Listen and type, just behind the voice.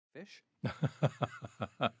Fish.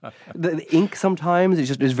 The ink sometimes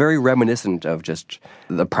is very reminiscent of just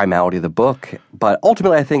the primality of the book. But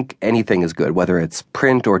ultimately, I think anything is good, whether it's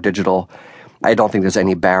print or digital. I don't think there's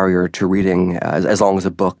any barrier to reading as long as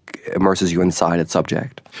a book immerses you inside its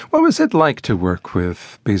subject. What was it like to work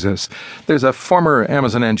with Bezos? There's a former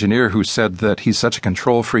Amazon engineer who said that he's such a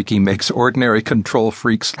control freak, he makes ordinary control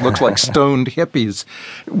freaks look like stoned hippies.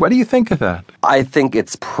 What do you think of that? I think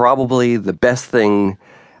it's probably the best thing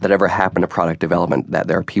that ever happened to product development, that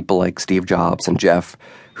there are people like Steve Jobs and Jeff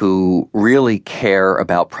who really care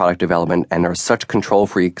about product development and are such control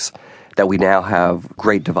freaks that we now have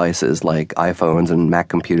great devices like iPhones and Mac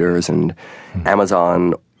computers and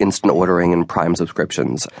Amazon instant ordering and Prime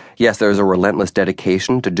subscriptions. Yes, there's a relentless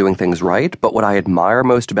dedication to doing things right, but what I admire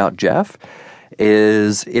most about Jeff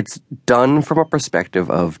is it's done from a perspective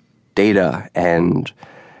of data, and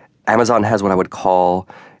Amazon has what I would call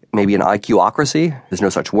maybe an IQ-ocracy. There's no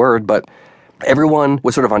such word, but everyone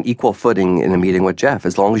was sort of on equal footing in a meeting with Jeff.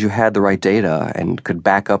 As long as you had the right data and could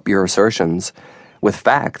back up your assertions with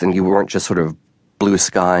facts, and you weren't just sort of blue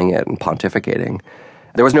skying it and pontificating.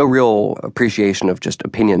 There was no real appreciation of just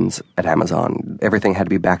opinions at Amazon. Everything had to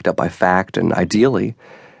be backed up by fact and ideally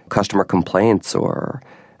customer complaints or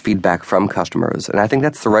feedback from customers. And I think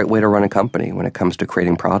that's the right way to run a company when it comes to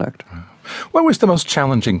creating product. What was the most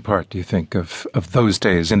challenging part, do you think, of those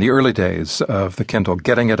days, in the early days of the Kindle,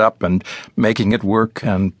 getting it up and making it work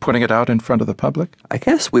and putting it out in front of the public? I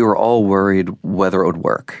guess we were all worried whether it would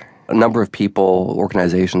work. A number of people,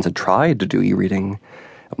 organizations had tried to do e-reading.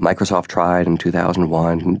 Microsoft tried in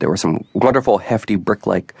 2001. And there were some wonderful, hefty,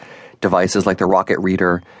 brick-like devices like the Rocket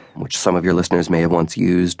Reader, which some of your listeners may have once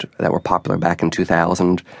used, that were popular back in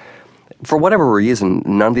 2000. For whatever reason,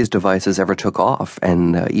 none of these devices ever took off,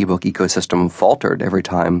 and the ebook ecosystem faltered every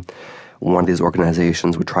time one of these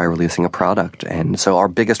organizations would try releasing a product. And so our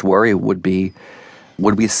biggest worry would be,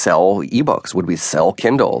 would we sell ebooks? Would we sell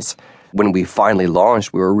Kindles? When we finally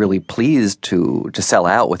launched, we were really pleased to sell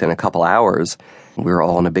out within a couple hours. We were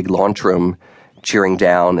all in a big launch room cheering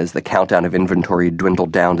down as the countdown of inventory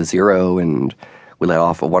dwindled down to zero, and we let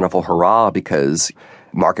off a wonderful hurrah because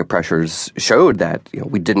market pressures showed that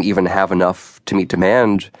we didn't even have enough to meet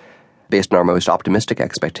demand based on our most optimistic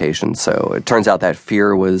expectations. So it turns out that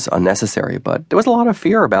fear was unnecessary, but there was a lot of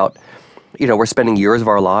fear about, we're spending years of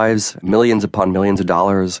our lives, millions upon millions of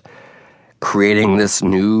dollars, creating this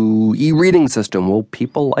new e-reading system. Will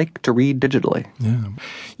people like to read digitally? Yeah.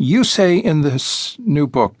 You say in this new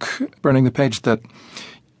book, Burning the Page, that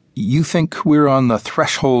you think we're on the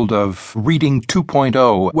threshold of reading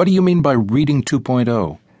 2.0. What do you mean by reading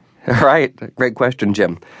 2.0? Right. Great question,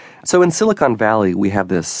 Jim. So in Silicon Valley, we have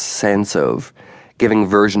this sense of giving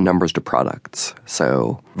version numbers to products.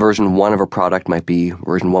 So version 1 of a product might be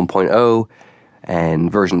version 1.0,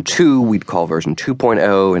 and version 2 we'd call version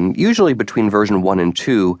 2.0. And usually between version 1 and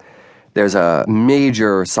 2, there's a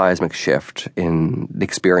major seismic shift in the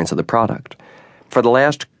experience of the product. For the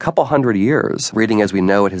last couple hundred years, reading as we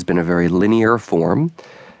know it has been a very linear form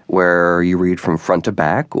where you read from front to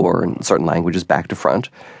back, or in certain languages back to front.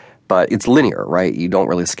 But it's linear, right? You don't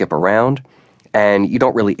really skip around, and you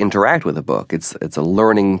don't really interact with a book. It's a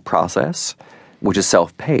learning process, which is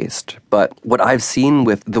self-paced. But what I've seen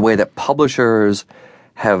with the way that publishers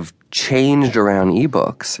have changed around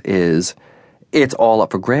ebooks is it's all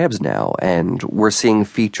up for grabs now, and we're seeing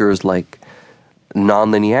features like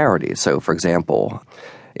non-linearity. So, for example,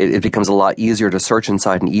 it becomes a lot easier to search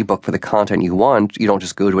inside an ebook for the content you want. You don't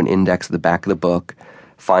just go to an index at the back of the book,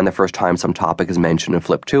 find the first time some topic is mentioned and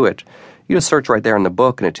flip to it. You just search right there in the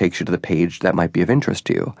book and it takes you to the page that might be of interest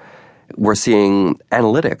to you. We're seeing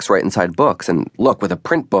analytics right inside books. And look, with a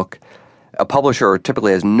print book, a publisher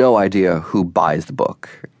typically has no idea who buys the book,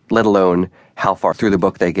 let alone how far through the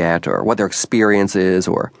book they get or what their experience is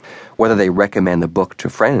or whether they recommend the book to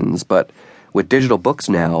friends. But with digital books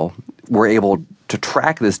now, we're able to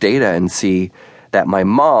track this data and see that my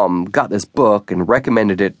mom got this book and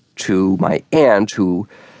recommended it to my aunt, who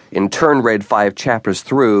in turn read 5 chapters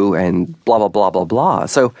through and blah, blah, blah, blah, blah.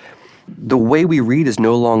 So the way we read is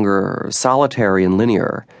no longer solitary and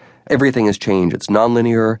linear. Everything has changed. It's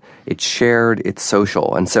nonlinear, it's shared, it's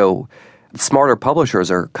social. And so smarter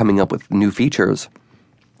publishers are coming up with new features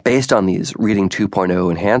based on these Reading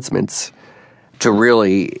 2.0 enhancements to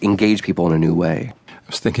really engage people in a new way. I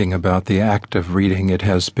was thinking about the act of reading. It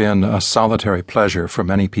has been a solitary pleasure for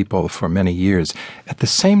many people for many years. At the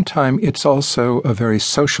same time, it's also a very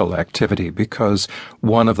social activity because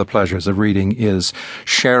one of the pleasures of reading is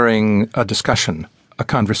sharing a discussion, a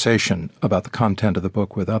conversation about the content of the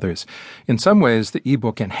book with others. In some ways, the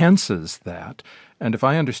ebook enhances that. And if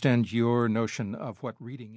I understand your notion of what reading